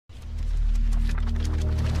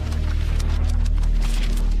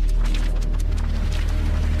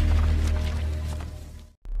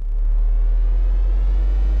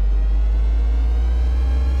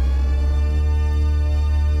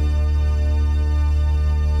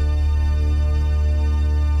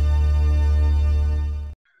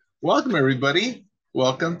Welcome, everybody.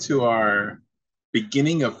 Welcome to our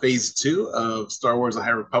beginning of phase two of Star Wars: The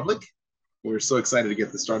High Republic. We're so excited to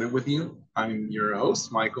get this started with you. I'm your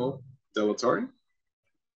host, Michael Delatorre.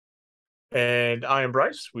 And I am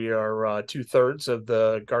Bryce. We are two-thirds of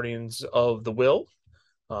the Guardians of the Will.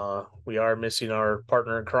 We are missing our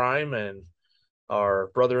partner in crime and our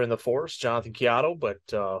brother in the Force, Jonathan Chiato, but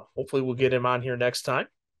hopefully we'll get him on here next time.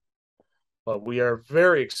 But we are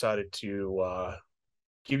very excited to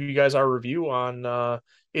give you guys our review on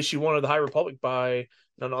issue one of the High Republic by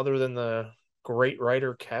none other than the great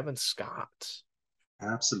writer Kevin Scott.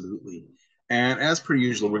 Absolutely. And as per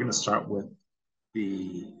usual, we're going to start with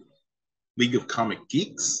the League of Comic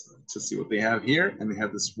Geeks to see what they have here. And they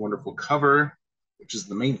have this wonderful cover, which is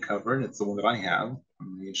the main cover, and it's the one that I have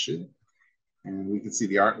on the issue. And we can see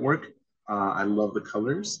the artwork. I love the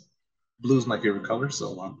colors. Blue is my favorite color,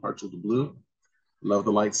 so I'm partial to blue. Love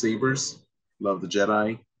the lightsabers. Love the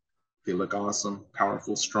Jedi. They look awesome,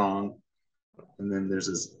 powerful, strong. And then there's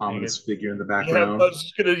this ominous figure in the Yeah, I background. was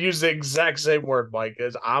just gonna use the exact same word, Mike,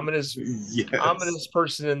 as ominous, Yes. ominous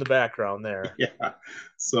person in the background there. Yeah.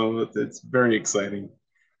 So it's very exciting.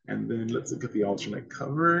 And then let's look at the alternate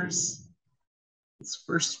covers. This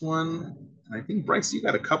first one, and I think Bryce, you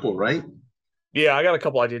got a couple, right? Yeah, I got a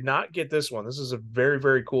couple. I did not get this one. This is a very,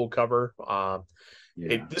 very cool cover. Yeah.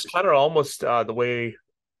 This kind of almost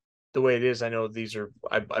the way it is. I know these are,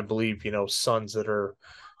 I believe, suns that are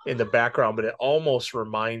in the background, but it almost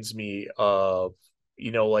reminds me of,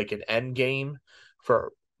 like an end game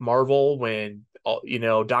for Marvel when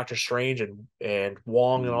Doctor Strange and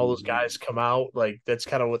Wong and all those guys come out. Like that's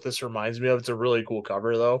kind of what this reminds me of. It's a really cool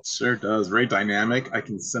cover though. Sure does. Very dynamic. I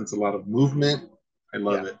can sense a lot of movement. I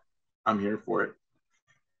love Yeah. it. I'm here for it.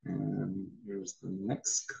 And here's the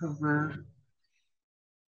next cover.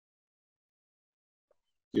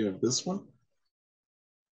 Do you have this one?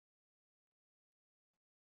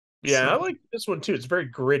 Yeah, I So, like this one too. It's very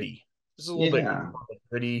gritty. This is a little bit yeah.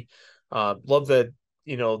 gritty. Love that,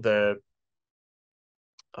 the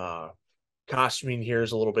uh costuming here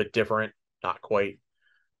is a little bit different, not quite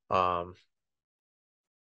um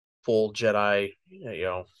full Jedi,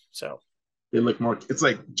 so They look more, it's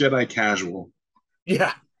like Jedi casual.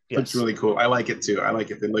 yeah, Looks yes. really cool. I like it too. I like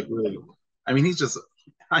it. They look really, I mean, he's just,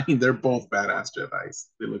 I mean, they're both badass Jedi's.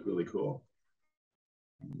 They look really cool.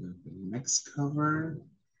 And then the next cover.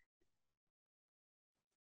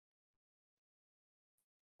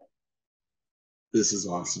 This is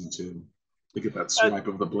awesome too. Look at that Uh, swipe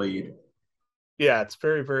of the blade. yeah, it's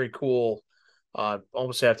very, very cool.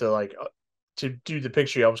 Almost have to like to do the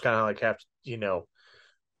picture, you almost kind of like have to,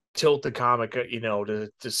 tilt the comic,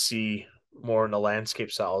 to see more in the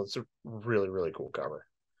landscape style. It's a really, really cool cover.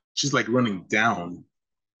 She's like running down, I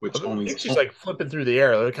which only, think she's like flipping through the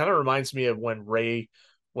air. It kind of reminds me of when Ray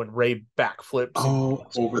backflips and oh,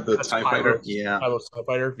 over the cuts TIE fighter. Yeah, Kylo's TIE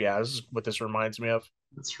fighter. Yeah, this is what this reminds me of.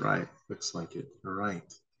 that's right. Looks like it. You're right.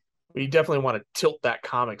 But you definitely want to tilt that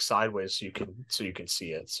comic sideways so you can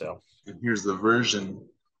see it. So And here's the virgin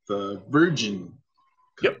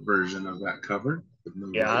cut yep. version of that cover with no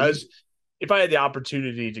Yeah, blade. if I had the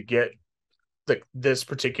opportunity to get this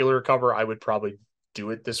particular cover, I would probably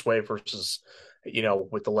do it this way versus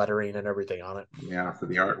with the lettering and everything on it. Yeah, for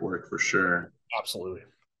the artwork for sure. Absolutely.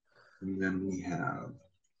 And then we have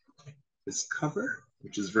this cover,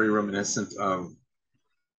 which is very reminiscent of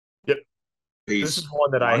Yep. This is Phase the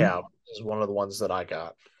one that I One. have. This is one of the ones that I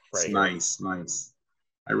got It's right here. nice, nice.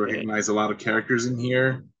 I And recognize a lot of characters in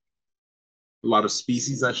here, a lot of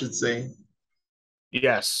species, I should say.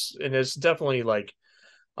 yes, and it's definitely like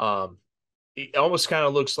um it almost kind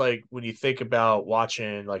of looks like when you think about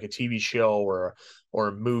watching like a TV show or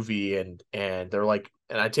a movie and they're like,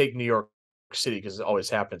 and I take New York City because it always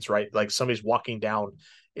happens, right? Like somebody's walking down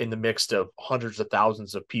in the midst of hundreds of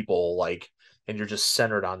thousands of people, like, and you're just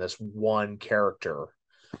centered on this one character.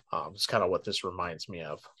 It's kind of what this reminds me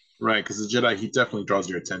of. Right, because the Jedi, he definitely draws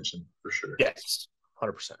your attention for sure. Yes,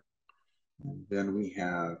 100%. And then we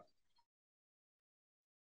have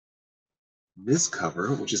this cover,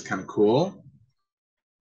 which is kind of cool.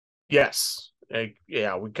 Yes.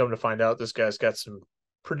 Yeah, we come to find out this guy's got some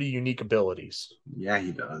pretty unique abilities. Yeah,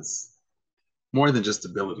 he does. More than just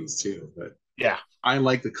abilities, too. But Yeah. I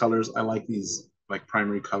like the colors. I like these like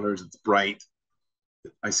primary colors. It's bright.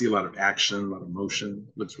 I see a lot of action, a lot of motion.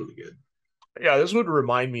 Looks really good. Yeah, this would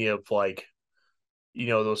remind me of like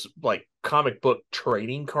those like comic book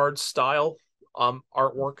trading card style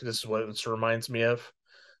artwork. This is what this reminds me of.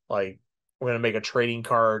 Like we're gonna make a trading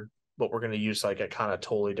card, but we're gonna use like a kind of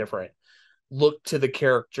totally different look to the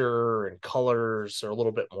character, and colors are a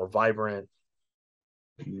little bit more vibrant.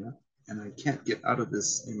 Yeah. and I can't get out of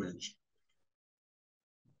this image.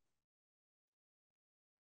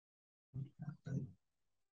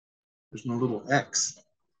 There's no little X.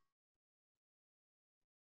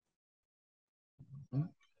 All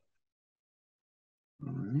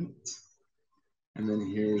right. And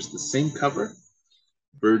then here's the same cover,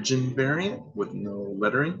 Virgin variant with no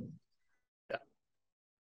lettering. Yeah.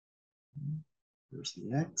 There's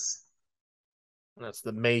the X. That's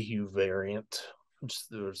the Mayhew variant.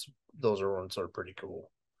 Those are ones that are pretty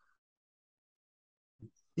cool. I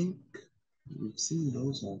think we've seen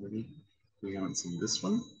those already. We haven't seen this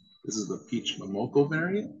one. This is the Peach Momoko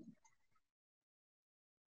variant.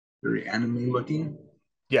 Very anime looking.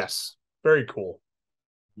 Yes, very cool.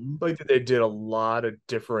 Mm-hmm. I like that they did a lot of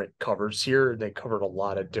different covers here. They covered a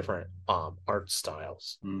lot of different art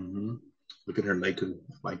styles. Mm-hmm. Look at her leg,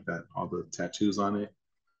 like that. All the tattoos on it.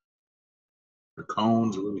 Her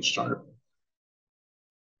cones are really sharp.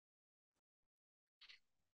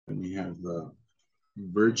 Then we have the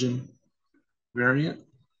Virgin variant.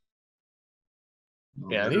 No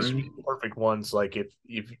Yeah, these are lettering. perfect ones. Like if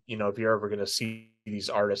if you're ever going to see these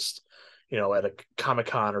artists, at a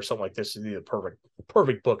Comic-Con or something like this, these are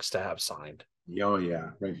perfect books to have signed. Oh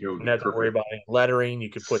yeah, right here would You be don't have to worry perfect. about any lettering. You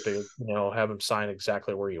could put have them sign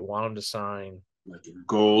exactly where you want them to sign. Like in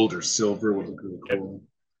gold or silver would look really cool.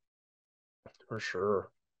 For sure.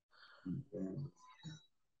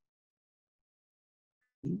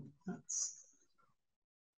 And that's,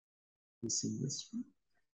 we seen this one.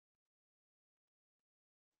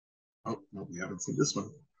 Oh no, we haven't seen this one.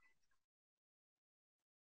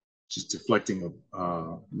 She's deflecting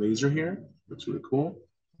a laser here. Looks really cool.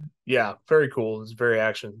 Yeah, very cool. It's very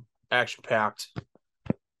action packed.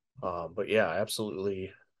 But yeah,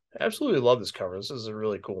 absolutely love this cover. This is a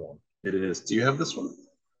really cool one. It is. Do you have this one?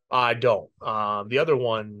 I don't. The other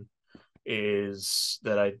one is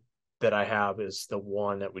that I have is the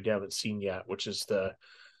one that we haven't seen yet, which is the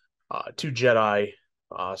two Jedi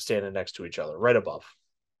standing next to each other, right above.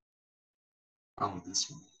 Oh, this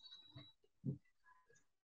one.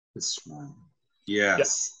 This one. Yeah.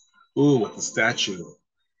 Yes. Ooh, with the statue.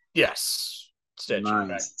 Yes. Statue back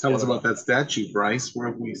Nice. Tell us together. about that statue, Bryce. Where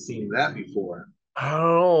have we seen that before? I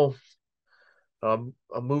don't know.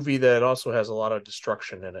 A movie that also has a lot of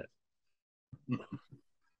destruction in it.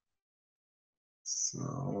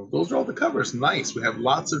 So those are all the covers. Nice. We have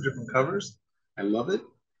lots of different covers. I love it.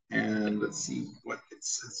 And let's see what it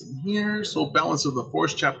says in here. So, Balance of the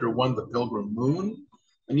Force, Chapter 1, The Pilgrim Moon.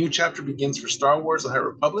 A new chapter begins for Star Wars, The High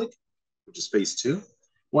Republic, which is Phase 2.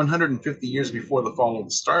 150 years before the fall of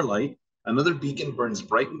the starlight, another beacon burns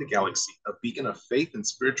bright in the galaxy, a beacon of faith and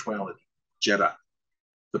spirituality. Jeddah.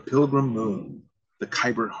 The Pilgrim Moon, the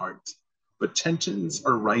Kyber Heart. But tensions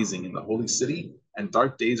are rising in the Holy City, and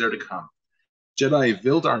dark days are to come. Jedi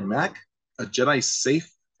Vildar Mak, a Jedi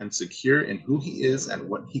safe and secure in who he is and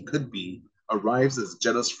what he could be, arrives as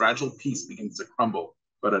Jeddah's fragile peace begins to crumble,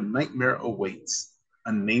 but a nightmare awaits,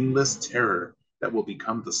 a nameless terror that will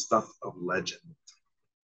become the stuff of legend.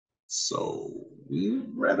 So we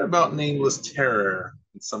read about nameless terror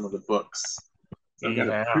in some of the books. So I've got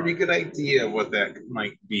a pretty good idea of what that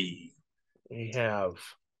might be. We have.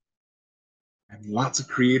 And lots of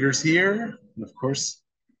creators here, and of course,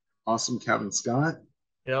 awesome Kevin Scott.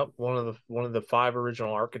 Yep, one of the 5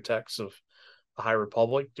 original architects of the High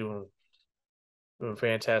Republic doing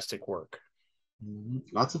fantastic work. Mm-hmm.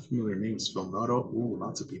 Lots of familiar names. Phil Noto. Ooh,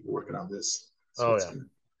 lots of people working on this. So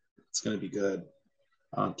it's gonna be good.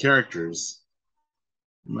 Characters: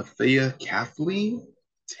 Mathea Kathleen,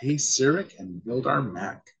 Tay Sirik, and Vildar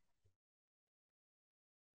Mak.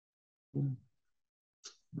 All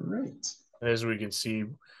right. And as we can see,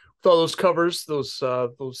 with all those covers, those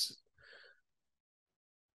 2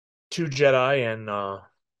 Jedi and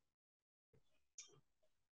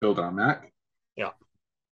Vildar Mak. Yeah.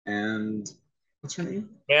 And what's her name?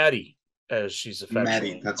 Maddie, as she's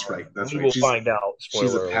affectionately. Maddie. That's right. That's we right. Will find out.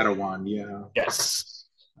 She's a Padawan. Yeah. Yes.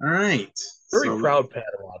 All right. Very proud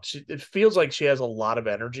Padawan. It feels like she has a lot of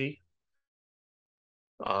energy.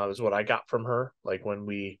 Is what I got from her. Like when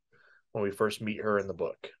we first meet her in the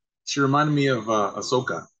book. She reminded me of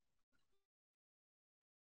Ahsoka.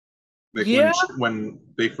 Like when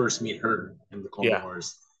they first meet her in the Clone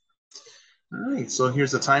Wars. All right, so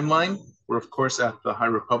here's the timeline. We're of course at the High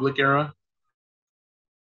Republic era.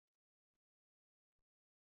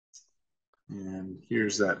 And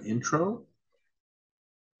here's that intro.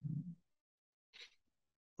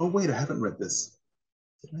 Oh wait, I haven't read this.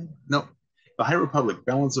 Did I? No. The High Republic,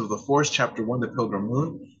 Balance of the Force, Chapter 1, The Pilgrim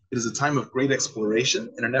Moon. It is a time of great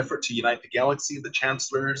exploration in an effort to unite the galaxy, the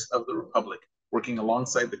chancellors of the Republic, working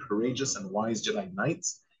alongside the courageous and wise Jedi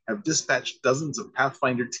Knights, have dispatched dozens of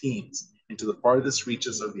Pathfinder teams into the farthest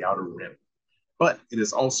reaches of the Outer Rim. But it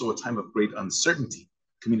is also a time of great uncertainty.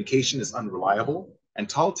 Communication is unreliable, and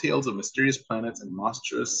tall tales of mysterious planets and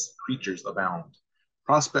monstrous creatures abound.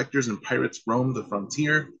 Prospectors and pirates roam the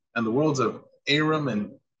frontier, and the worlds of Aram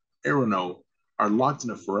and Aerono are locked in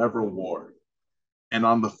a forever war. And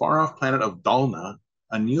on the far-off planet of Dalna,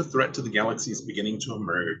 a new threat to the galaxy is beginning to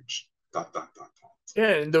emerge. Dot, dot, dot, dot. Yeah,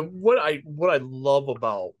 and what I love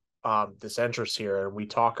about this entrance here, and we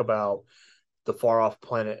talk about the far off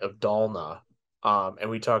planet of Dalna, and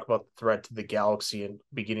we talk about the threat to the galaxy and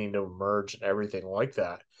beginning to emerge and everything like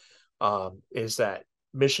that, is that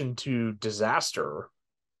mission to disaster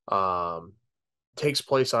takes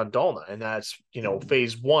place on Dalna, and that's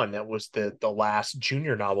phase one. That was the last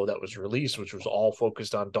junior novel that was released, which was all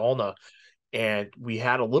focused on Dalna, and we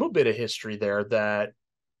had a little bit of history there that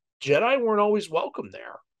Jedi weren't always welcome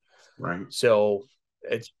there. Right. So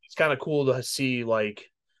it's kind of cool to see like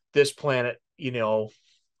this planet,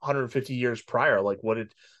 150 years prior, like what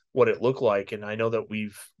it looked like. And I know that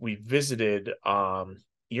we've visited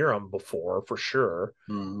Iram before for sure.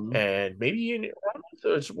 Mm-hmm. And maybe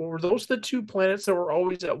were those the two planets that were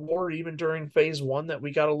always at war even during phase one that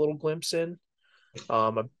we got a little glimpse in? I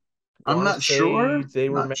I'm want to not say sure. they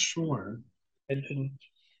were Not sure. mentioned.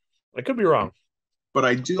 I could be wrong, But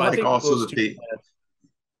I do but I like think also those that two they, planets.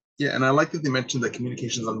 yeah, and I like that they mentioned that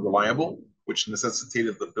communication is unreliable, which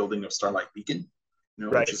necessitated the building of Starlight Beacon, which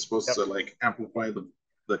Right. is supposed Yep. to like amplify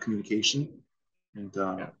the communication. And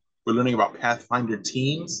Yeah. we're learning about Pathfinder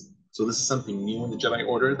teams. So this is something new in the Jedi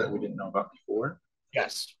Order that we didn't know about before.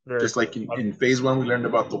 Yes. Very Just cool. like in phase one, we learned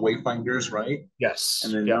about the Wayfinders, right? And Yes.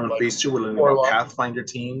 then Yep. now in Like phase two, we're learning about Orla. Pathfinder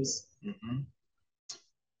teams. Mm-hmm.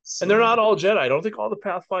 And they're not So, all Jedi. I don't think all the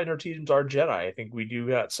Pathfinder teams are Jedi. I think we do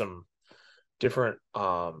got some different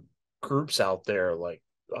groups out there, like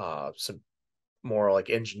some more like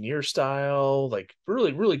engineer style, like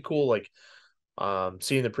really, really cool, like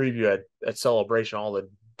seeing the preview at Celebration, all the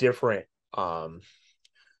different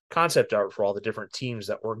concept art for all the different teams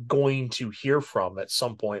that we're going to hear from at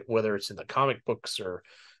some point, whether it's in the comic books or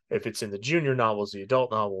if it's in the junior novels, the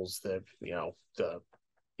adult novels, the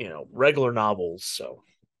regular novels. So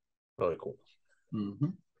really cool. mm-hmm.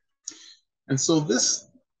 And so this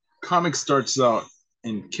comic starts out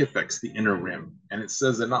in Kifex, the Inner Rim, and it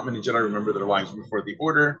says that not many Jedi remember their lives before the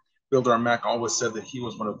Order. Builder Mac always said that he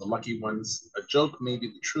was one of the lucky ones. A joke may be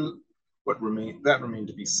the truth, but remained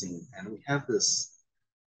to be seen. And we have this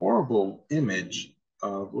horrible image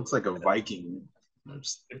of looks like a Viking.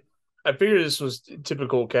 I figured this was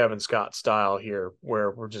typical Kevin Scott style here, where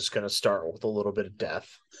we're just going to start with a little bit of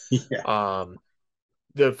death. Yeah.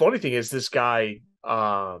 The funny thing is, this guy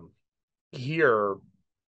here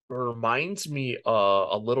reminds me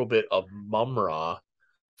a little bit of Mumra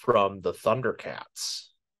from the Thundercats.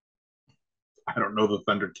 I don't know the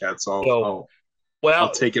Thundercats. I'll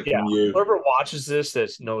Well, take it yeah. from you. Whoever watches this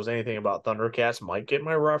that knows anything about Thundercats might get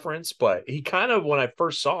my reference, but he kind of, when I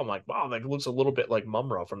first saw him, like, wow, that looks a little bit like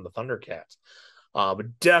Mumra from the Thundercats.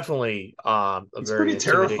 But definitely a It's very pretty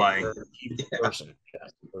intimidating terrifying. person, yeah,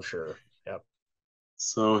 for sure. Yep.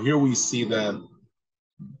 So here we see that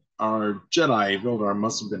our Jedi Vildar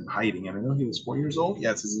must have been hiding, and I know he was 4 years old.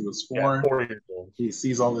 Yeah, it says he was Yeah, 4. 4 years old. He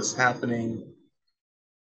sees all this happening,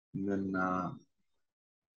 and then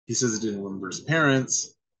he says he didn't remember his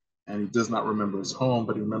parents, and he does not remember his home,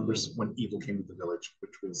 but he remembers when evil came to the village,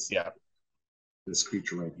 which was this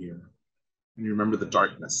creature right here. And you remember the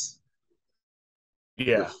darkness,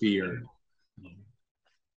 the fear.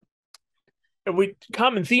 And we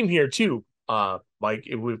common theme here too, Mike.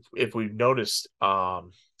 If we've noticed,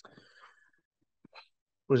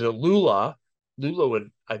 was it Lula? Lula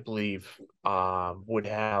would, I believe, would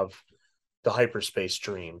have the hyperspace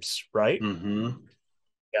dreams, right? Mm-hmm.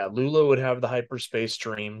 Yeah, Lula would have the hyperspace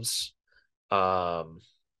dreams. What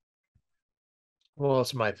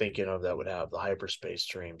else am I thinking of that would have the hyperspace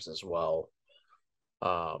dreams as well?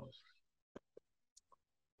 Oh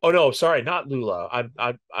no, sorry, not Lula.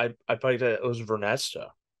 I thought it was Vernestra.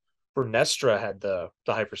 Vernestra had the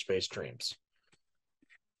hyperspace dreams.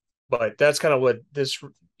 But that's kind of what this,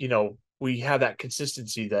 we have that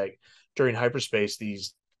consistency that during hyperspace,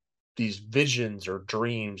 these visions or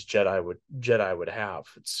dreams Jedi would have.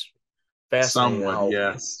 It's fascinating Somewhat, how,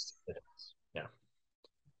 yes. yeah.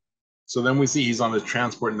 So then we see he's on the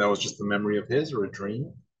transport, and that was just a memory of his or a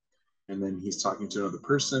dream. And then he's talking to another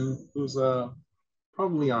person who's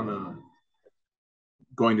probably on a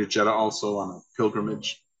going to Jeddah, also on a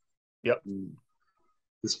pilgrimage. Yep. And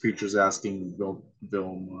this creature's asking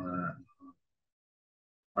Vilmar,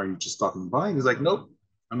 are you just stopping by? And he's like, nope,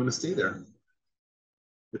 I'm going to stay there.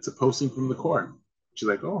 It's a posting from the court. She's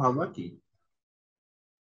like, oh, how lucky.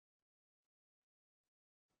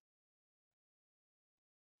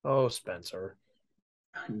 Oh, Spencer.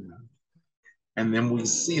 And then we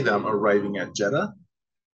see them arriving at Jeddah.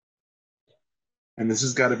 And this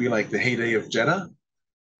has got to be like the heyday of Jeddah,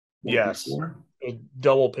 Yes. 1 through 4. A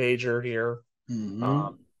double pager here.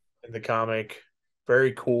 Mm-hmm. In the comic.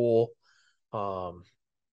 Very cool. Um,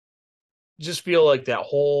 just feel like that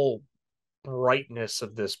whole brightness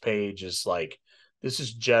of this page is like this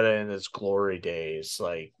is Jeddah in its glory days.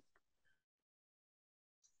 Like,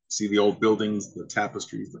 See the old buildings, the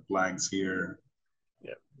tapestries, the flags here,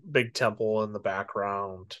 yeah, big temple in the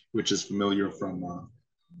background. which is familiar from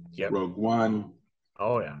Yep. Rogue One.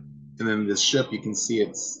 Oh yeah. And then this ship, you can see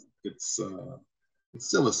it's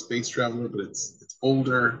still a space traveler, but it's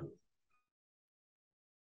older.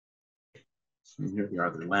 And here we are.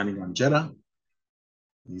 They're landing on Jeddah.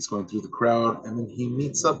 He's going through the crowd, and then he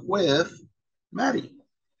meets up with Maddie.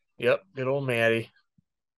 Yep. Good old Maddie.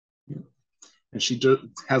 And she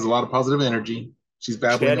has a lot of positive energy. She's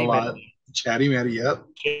babbling a Chatty lot. Maddie. Chatty Maddie, yep.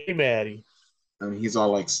 Chatty Maddie. I mean, he's all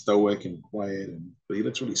like stoic and quiet, but he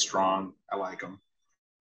looks really strong. I like him.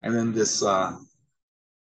 And then this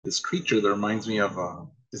creature that reminds me of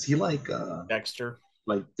is he Dexter.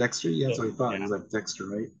 like Dexter? Yeah, that's what I thought. Yeah. He's like Dexter,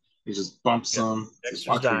 right? He just bumps Yep. him. Says, Dexter's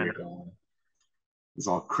watch where diner. you're going. He's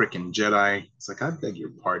all crick and Jedi. It's like, I beg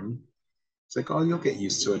your pardon. It's like, oh, you'll get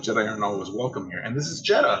used to it. Jedi aren't always welcome here. And this is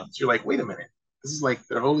Jeddah. So you're like, wait a minute. This is like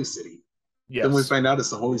their holy city. Then we Yes. find out it's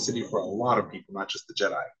the holy city for a lot of people, not just the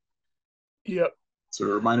Jedi. Yep. So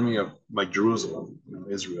it reminded me of like Jerusalem,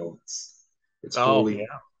 Israel. It's Oh holy yeah.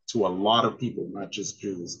 to a lot of people, not just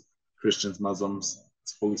Jews, Christians, Muslims.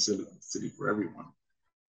 It's holy city for everyone.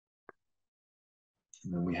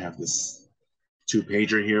 And then we have this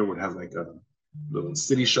 2-pager here, where it has like a little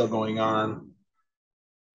city show going on.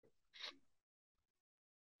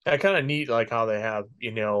 I kind of neat like how they have,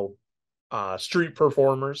 street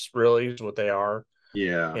performers really is what they are.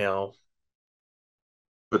 Yeah. You know.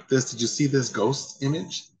 But did you see this ghost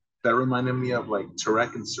image? That reminded me of like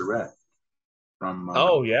Tarek and Surette from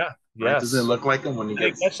Oh yeah. right? Doesn't it Yes. look like him when he I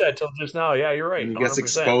didn't gets catch that till just now. Yeah, you're right. when he gets 100%. Yeah.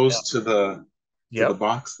 exposed to the Yep.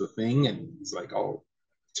 box, the thing, and he's like all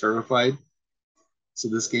terrified. So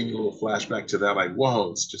this gave me a little flashback to that, like,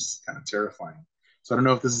 whoa, it's just kind of terrifying. So I don't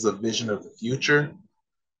know if this is a vision of the future,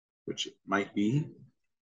 which it might be.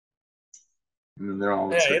 And then they're all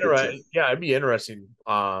Yeah, expected to, interesting. Yeah, it'd be interesting.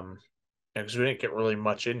 Because we didn't get really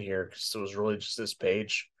much in here because it was really just this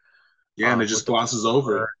page. yeah, and it With just the glosses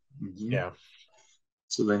over it. Mm-hmm. yeah.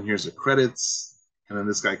 So then here's the credits, and then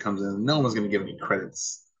this guy comes in, and no one's going to give any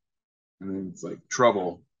credits. And then it's like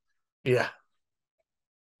trouble. Yeah.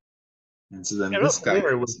 And so then I'm this not guy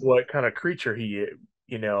familiar with comes. what kind of creature he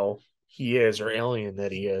is or alien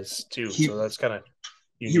that he is too. He So that's kind of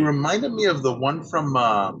he unique. reminded me of the one from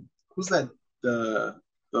who's that the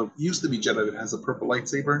used to be Jedi that has a purple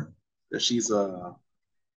lightsaber that she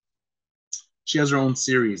has her own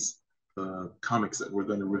series comics that we're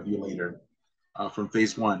going to review later from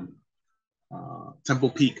Phase One, Temple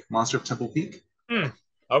Peak, Monster of Temple Peak.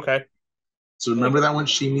 Okay. So remember that one?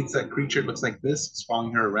 She meets that creature. It looks like this. It's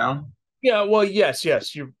following her around. Yeah. Well, yes.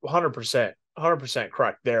 You're 100%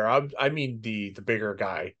 correct there. I mean the bigger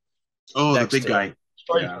guy Oh, the next big to him, guy.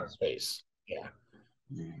 straight Yeah. in his face. Yeah.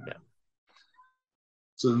 Yeah.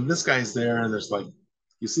 So then this guy's there, and there's like,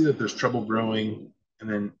 you see that there's trouble brewing, and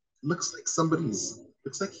then it looks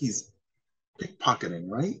like he's pickpocketing,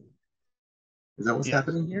 right? Is that what's Yeah.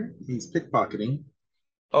 happening here? He's pickpocketing,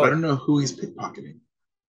 Oh but I yeah. don't know who he's pickpocketing.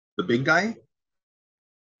 The big guy?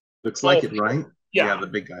 Looks Oh, like for it, right? sure. Yeah, Yeah. the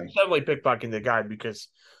big guy. Definitely pickpocketing the guy because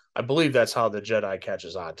I believe that's how the Jedi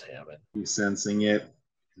catches on to him. And He's sensing it,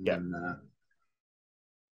 and yeah.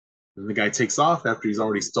 then the guy takes off after he's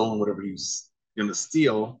already stolen whatever he's going to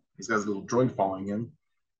steal. He's got his little droid following him,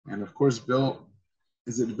 and of course,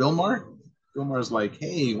 is it Vilmar? Vilmar's like,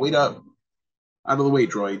 "Hey, wait up! Out of the way,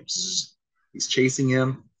 droid!" He's chasing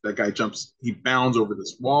him. That guy jumps. He bounds over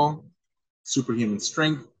this wall. Superhuman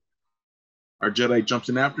strength. Our Jedi jumps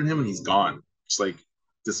in after him, and he's gone. Just like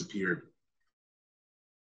disappeared.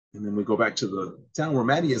 And then we go back to the town where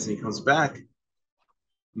Maddie is, and he comes back,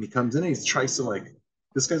 and he comes in, and he tries to like,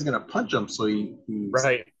 this guy's gonna punch him, so he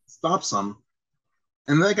Right. stops him,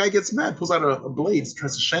 and that guy gets mad, pulls out a blade,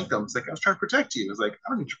 tries to shank him. It's like, I was trying to protect you. It's like, I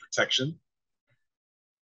don't need your protection.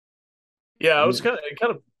 Yeah, it And was then,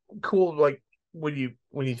 kind of cool. Like when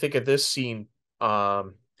you think of this scene,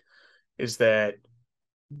 is that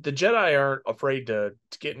the Jedi aren't afraid to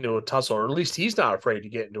get into a tussle, or at least he's not afraid to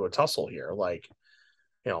get into a tussle here. Like,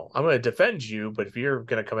 I'm going to defend you, but if you're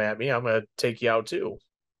going to come at me, I'm going to take you out too.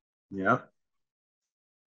 Yeah.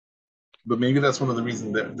 But maybe that's one of the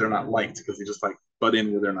reasons that they're not liked because they just like butt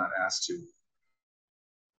in where they're not asked to.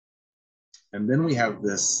 And then we have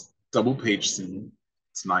this double page scene.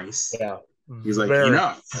 It's nice. Yeah, He's like, very.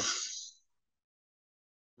 enough.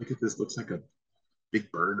 Look at this. Looks like a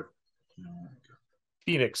big bird. You know,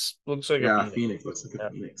 Phoenix looks like a yeah, phoenix. phoenix. Looks like a Yeah,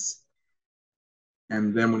 phoenix.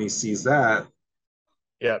 And then when he sees that,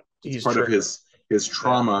 yeah, it's he's part of triggered. his Yeah,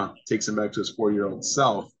 trauma. Takes him back to his 4-year-old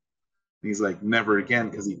self. And he's like, never again,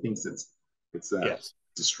 because he thinks it's that yes,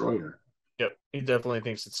 destroyer. yep. He definitely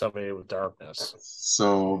thinks it's somebody with darkness.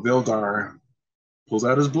 So Vildar pulls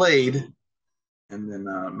out his blade, and then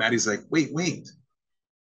Maddie's like, wait, wait.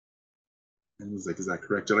 And he's like, is that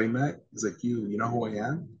correct, Jedi Matt? He's like, you know who I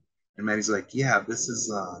am? And Maddie's like, yeah, this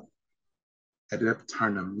is Adept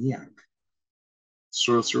Tarnamiak,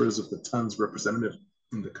 sorcerers of the Tons representative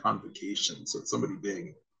in the convocation. So it's somebody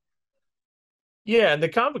big. Yeah, and the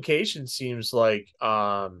convocation seems like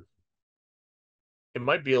it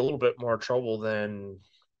might be a little bit more trouble than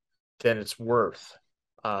it's worth.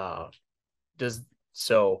 Uh, does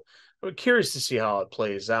so I'm curious to see how it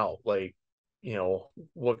plays out. Like,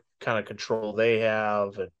 what kind of control they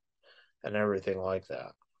have and everything like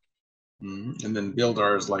that. Mm-hmm. And then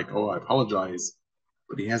Bildar is like, oh, I apologize.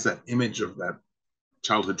 But he has that image of that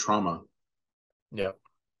childhood trauma. Yeah.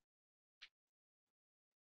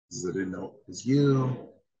 He says, I didn't know it was you.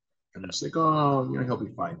 And I'm just like, oh, he'll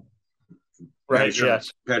be fine. Right. Maddie's trying to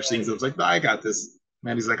Yes. patch things up. It's like, no, I got this.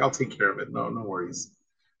 Maddie's like, I'll take care of it. No, no worries.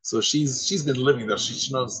 So she's been living though.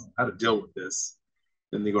 She knows how to deal with this.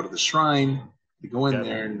 Then they go to the shrine. They go in Yeah.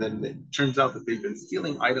 there, and then it turns out that they've been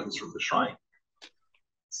stealing items from the shrine.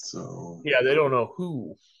 So Yeah. They don't know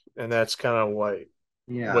who, and that's kind of what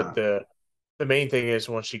yeah, the main thing is.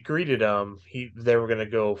 When she greeted him, they were gonna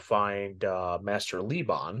go find Master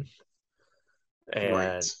Liban,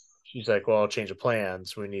 right. and she's like, "Well, I'll change the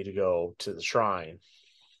plans. We need to go to the shrine."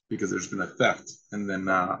 Because there's been a theft, and then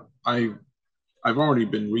I've already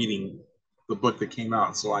been reading the book that came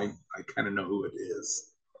out, so I kind of know who it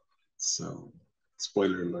is. So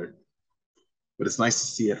spoiler alert. But it's nice to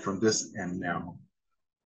see it from this end now.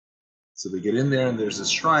 So they get in there, and there's this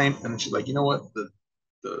shrine, and then she's like, you know what?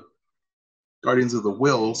 The Guardians of the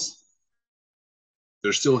Wills,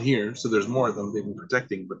 they're still here, so there's more of them they've been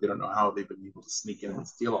protecting, but they don't know how they've been able to sneak in and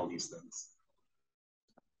steal all these things.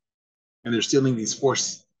 And they're stealing these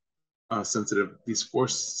force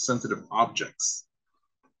sensitive objects,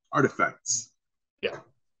 artifacts. Yeah.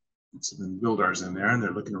 So then Vildar's in there, and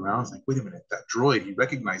they're looking around. It's like, wait a minute, that droid, he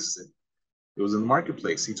recognizes it. It was in the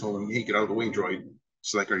marketplace. He told him, hey, get out of the way, droid.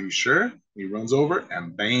 She's like, are you sure? He runs over,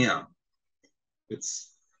 and bam, it's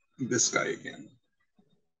this guy again.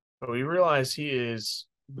 But we realize he is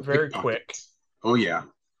The very pickpocket. quick. Oh yeah,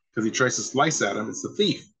 because he tries to slice at him. It's the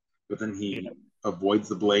thief, but then Yeah. he avoids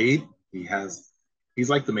the blade. He's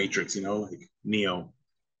like the Matrix, like Neo,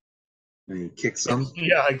 and he kicks him.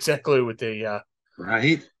 Yeah, exactly. With the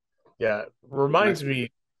Right? yeah, reminds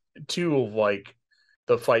me too of like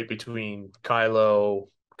the fight between Kylo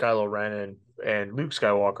Ren, and Luke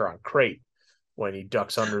Skywalker on Crate when he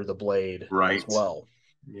ducks under the blade as Right. well.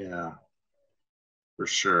 Yeah, for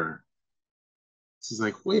sure. So he's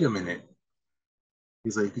like, wait a minute.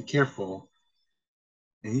 He's like, be careful.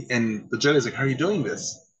 And the Jedi's like, how are you doing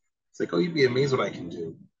this? It's like, oh, you'd be amazed what I can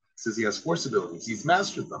do. He says he has force abilities. He's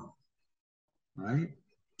mastered them. Right?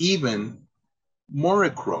 Even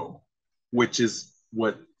Moricro, which is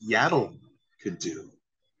what Yaddle could do.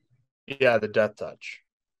 Yeah, the Death Touch.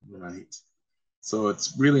 Right? So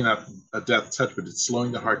it's really not a death touch, but it's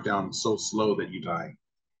slowing the heart down so slow that you die.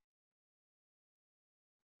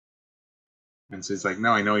 And so he's like,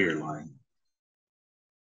 now I know you're lying.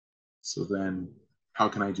 So then how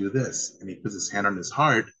can I do this? And he puts his hand on his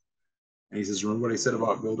heart and he says, remember what I said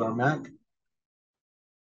about Bildar Mac?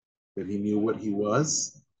 That he knew what he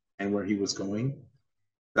was and where he was going?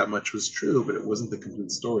 That much was true, but it wasn't the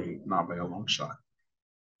complete story, not by a long shot.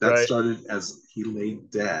 That Right. started as he lay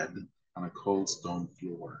dead on a cold stone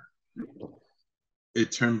floor.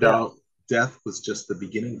 It turned Yeah. out death was just the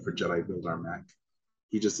beginning for Jedi Bildar Mac.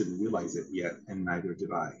 He just didn't realize it yet, and neither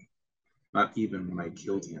did I. Not even when I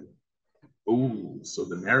killed him. Oh, so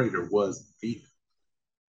the narrator was the thief.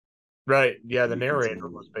 Right. Yeah, the We narrator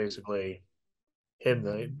continue. was basically him,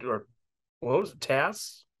 or what was it,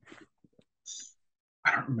 Tass?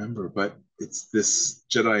 I don't remember, but it's this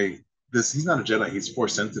Jedi. This he's not a Jedi. He's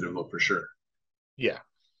force sensitive, for sure, Yeah.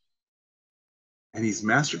 and he's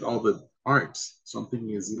mastered all the arts. So I'm thinking,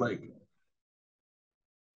 is he like?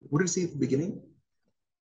 What did he say at the beginning?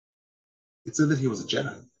 It said that he was a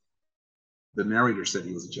Jedi. The narrator said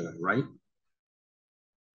he was a Jedi, right?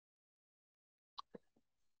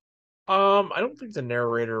 I don't think the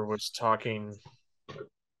narrator was talking.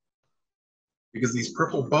 Because these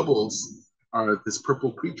purple bubbles are this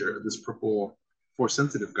purple creature, this purple force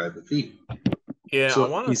sensitive guy, the thief. Yeah, I So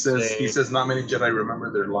want he to says he say, says not many Jedi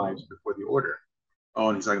remember their lives before the Order. Oh,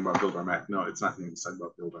 and he's talking about Bildar Mac. No, it's not him. He's talking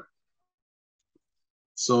about Bildar.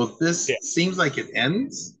 So yeah, this seems like it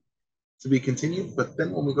ends to be continued, but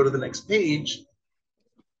then when we go to the next page,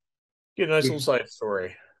 get a nice little we side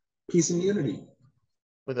story peace and unity.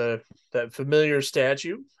 with a that familiar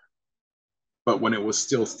statue. But when it was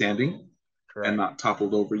still standing and Correct. not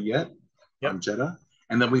toppled over yet Yep. on Jeddah,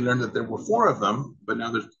 and then we learned that there were four of them, but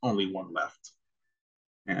now there's only one left.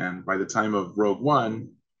 And by the time of Rogue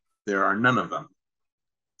One, there are none of them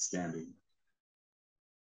standing.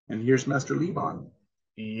 And here's Master Liban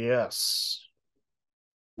Yes.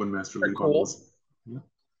 when Master Very Liban cool. was. Yeah,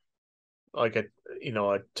 Like a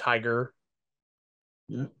tiger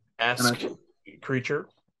yeah. And I esque think creature.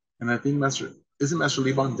 Master isn't Master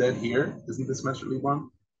Liban dead here? Isn't this Master Liban?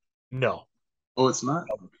 No. Oh, it's not?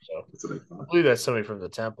 Okay. So That's what I I thought. believe that's somebody from the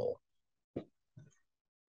temple.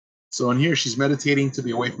 So in here, she's meditating to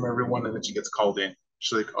be away from everyone, and then she gets called in.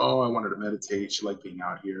 She's like, "Oh, I wanted to meditate. She liked being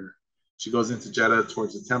out here." She goes into Jeddah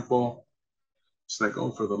towards the temple. She's like,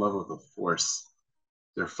 "Oh, for the love of the Force."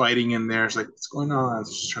 They're fighting in there. She's like, "What's going on?"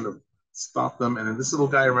 So she's trying to stop them. And then this little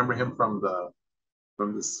guy, I remember him from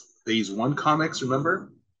this Phase One comics.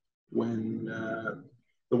 Remember when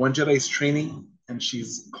the one Jedi's training and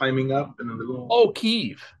she's climbing up, and then the little Oh,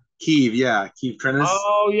 Kiev. Keeve, yeah, Keeve Trennis,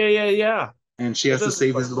 Oh, yeah, yeah, yeah. and she That has to does look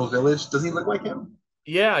save like. his little village. Doesn't he look like him?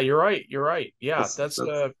 Yeah, you're right. You're right. Yeah, that's That's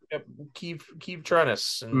yep, Kiev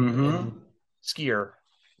Trennis and mm-hmm. skier.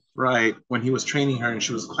 Right, when he was training her and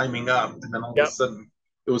she was climbing up, and then all of a Yep. sudden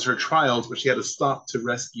it was her trials, but she had to stop to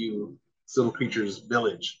rescue this little creature's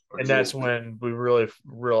village or And his that's little when we really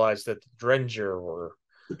realized that the Drenger were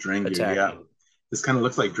the Drengir. Yeah, attacking. this kind of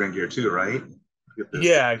looks like Drengir too, right? Look at this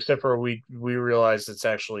Yeah, except for we realized it's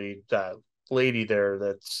actually that lady there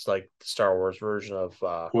that's like the Star Wars version of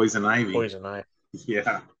poison ivy. Poison Ivy.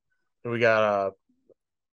 Yeah, And we got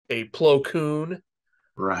a Plo Koon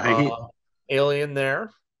right. uh, alien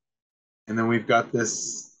there. And then we've got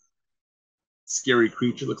this scary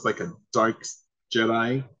creature, looks like a dark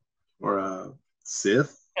Jedi or a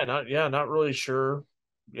Sith, Not really sure,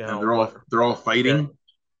 and what. they're all Yeah, fighting.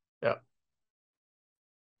 yeah,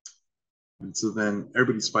 And so then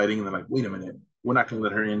everybody's fighting, and they're like, "Wait a minute, we're not going to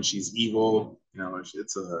let her in. She's evil. You know,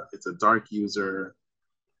 it's a dark user."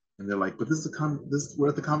 And they're like, "But we're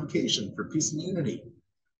at the convocation for peace and unity."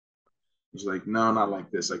 He's like, "No, not like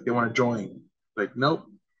this. Like they want to join." Like, nope.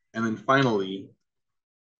 And then finally,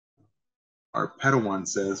 our Padawan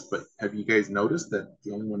says, "But have you guys noticed that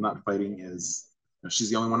the only one not fighting is she's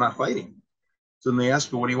the only one not fighting?" So then they ask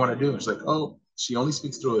her, "What do you want to do?" And she's like, "Oh, she only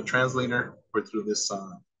speaks through a translator or through this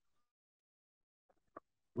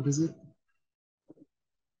what is it?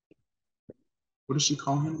 What does she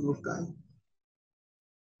call him, wolf guy?"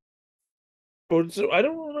 but so I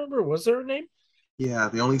don't remember. Was there a name? Yeah,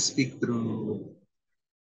 they only speak through.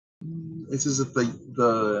 It says that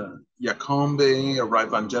the Yakombe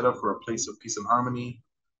arrived on Jeddah for a place of peace and harmony,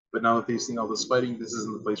 but now that they've seen all this fighting, this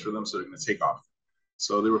isn't the place for them, so they're going to take off.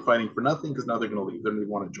 So they were fighting for nothing because now they're going to leave. They don't even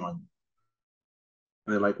want to join.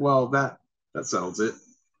 And they're like, well, that settles it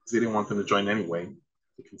because they didn't want them to join anyway.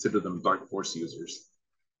 They consider them dark force users.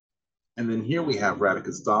 And then here we have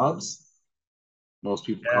Radicus Dobbs. Most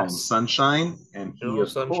people call him Yes, Sunshine, and he, Little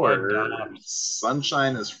of Sunshine course, Dobbs.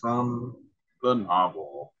 Sunshine is from the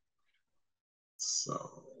novel.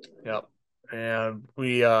 So Yep, and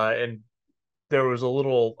we and there was a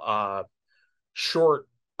little short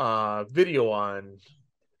video on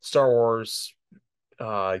Star Wars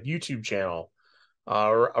YouTube channel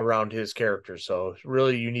around his character. So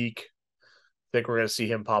really unique. I think we're going to see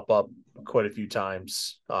him pop up quite a few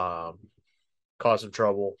times, cause some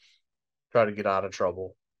trouble, try to get out of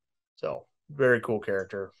trouble. So very cool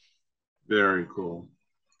character. very cool.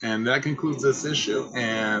 And that concludes this issue.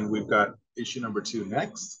 And we've got issue number 2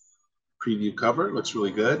 next. Preview cover looks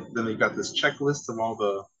really good. Then they've got this checklist of all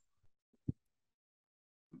the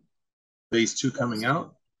phase 2 coming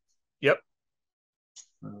out. Yep,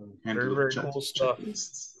 Handy very little very cool stuff.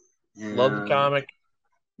 checklists. Love the And comic.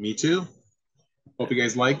 me too. Hope you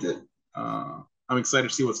guys liked it. I'm excited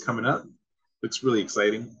to see what's coming up. Looks really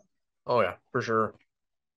exciting. Oh yeah, for sure.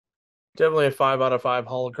 Definitely a 5 out of 5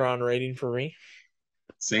 holocron rating for me.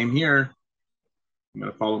 Same here. I'm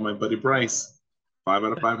going to follow my buddy Bryce. 5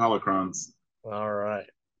 out of 5 holocrons. All right.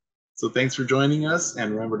 So thanks for joining us.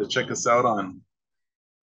 And remember to check us out on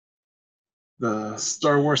the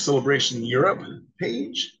Star Wars Celebration Europe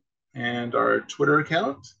page and our Twitter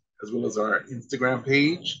account, as well as our Instagram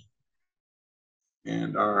page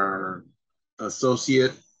and our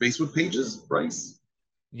associate Facebook pages, Bryce.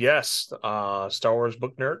 Yes, Star Wars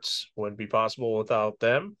Book Nerds wouldn't be possible without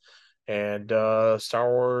them. And Star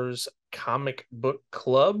Wars Comic Book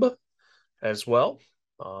Club as well,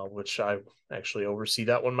 which I actually oversee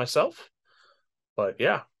that one myself. But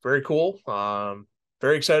yeah, very cool.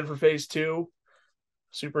 Very excited for phase two.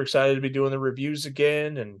 Super excited to be doing the reviews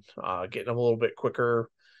again and getting them a little bit quicker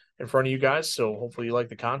in front of you guys. So hopefully you like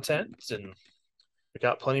the content, and we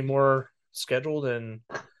got plenty more scheduled and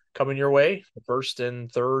coming your way the first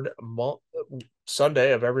and third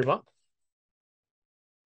Sunday of every month.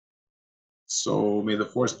 So may the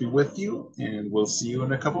force be with you, and we'll see you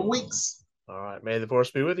in a couple of weeks. All right. May the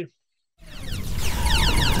force be with you.